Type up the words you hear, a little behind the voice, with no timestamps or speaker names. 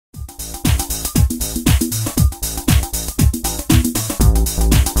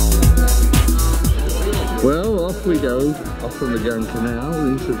off we go, off on the Grand Canal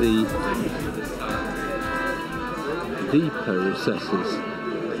into the deeper recesses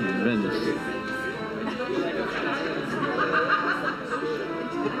in Venice.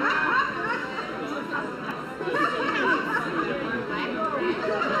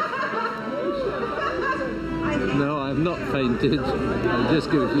 No, I've not fainted. I'll just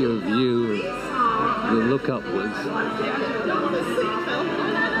give you a view of the look upwards.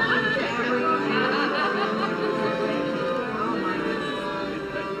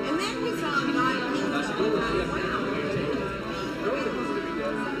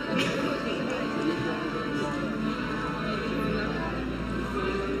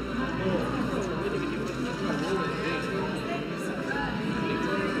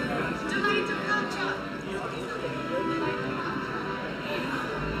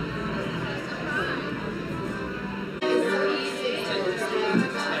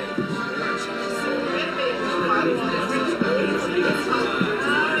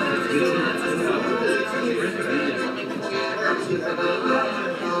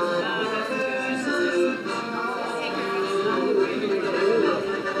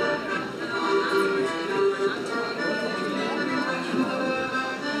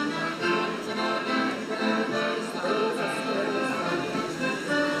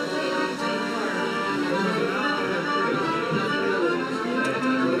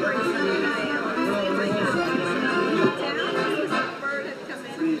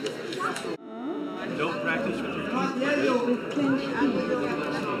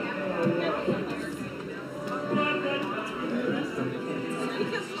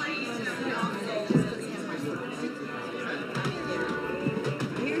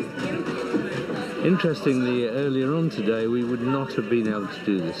 Interestingly, earlier on today we would not have been able to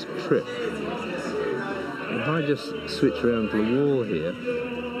do this trip. If I just switch around to the wall here,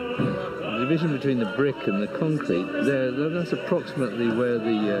 the division between the brick and the concrete, that's approximately where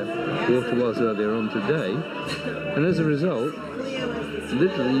the water was earlier on today, and as a result,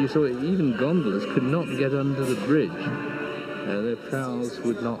 literally you saw even gondolas could not get under the bridge. Their prows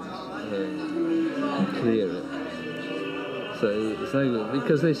would not clear it. So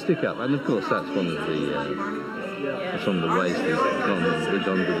because they stick up, and of course that's one of the ways the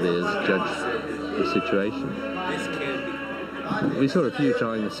gondoliers judge the situation. We saw a few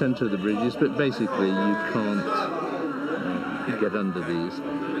trying the centre of the bridges, but basically you can't get under these.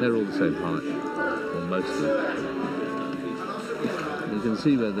 They're all the same height, or most of them. You can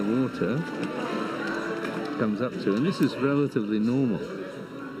see where the water comes up to, and this is relatively normal.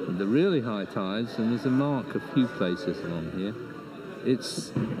 The really high tides, and there's a mark a few places along here,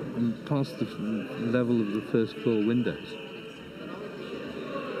 it's past the level of the first floor windows.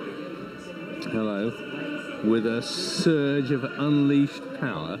 Hello. With a surge of unleashed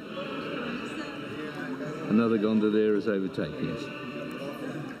power, another gondolier is overtaking us.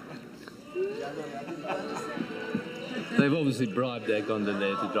 They've obviously bribed their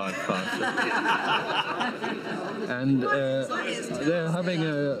gondolier to drive faster. And they're having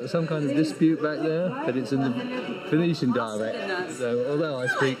some kind of dispute back there, but it's in the Venetian dialect. So although I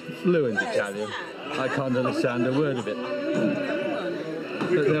speak fluent Italian, I can't understand a word of it.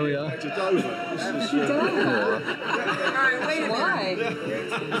 But there we are. Why?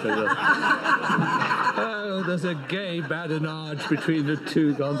 Oh, there's a gay badinage between the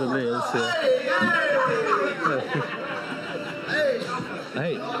two gondoliers here.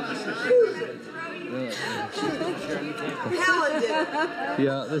 Hey.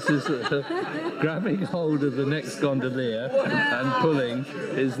 Yeah, this is grabbing hold of the next gondolier and pulling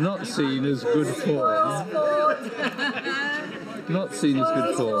is not seen as good form. Not seen as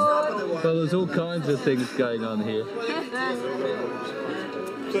good form. Well, there's all kinds of things going on here.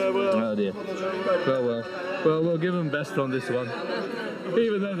 Oh dear. Well, we'll give them best on this one,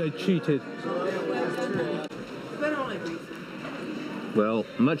 even though they cheated. Well,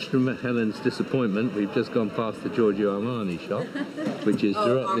 much to Helen's disappointment, we've just gone past the Giorgio Armani shop, which is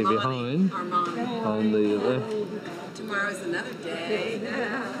directly behind on the left. Tomorrow's another day.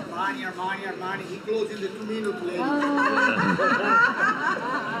 Armani, he closed in the 2-minute lane.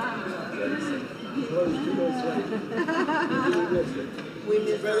 We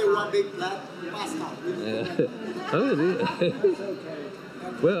need very one big black pasta. Oh dear.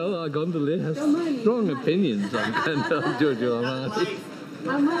 Well, our gondolier has strong opinions on Giorgio Armani.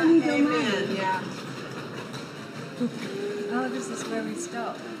 Armani, amen, yeah. Oh, this is where we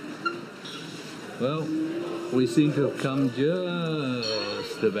stop. Well, we seem to have come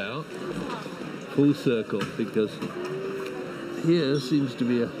just about full circle, because here seems to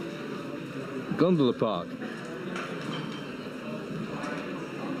be a gondola park.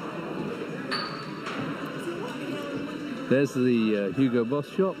 There's the Hugo Boss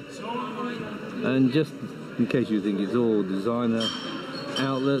shop, and just in case you think it's all designer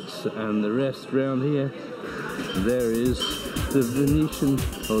outlets and the rest round here, there is the Venetian,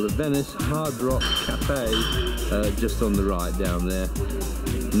 or the Venice Hard Rock Cafe, just on the right down there.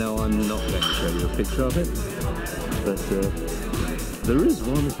 No, I'm not going to show you a picture of it, but there is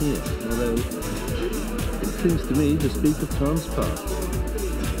one here, although it seems to me to speak of times past.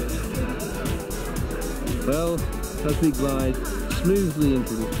 Well, as we glide smoothly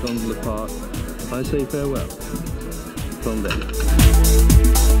into the gondola park, I say farewell from Venice.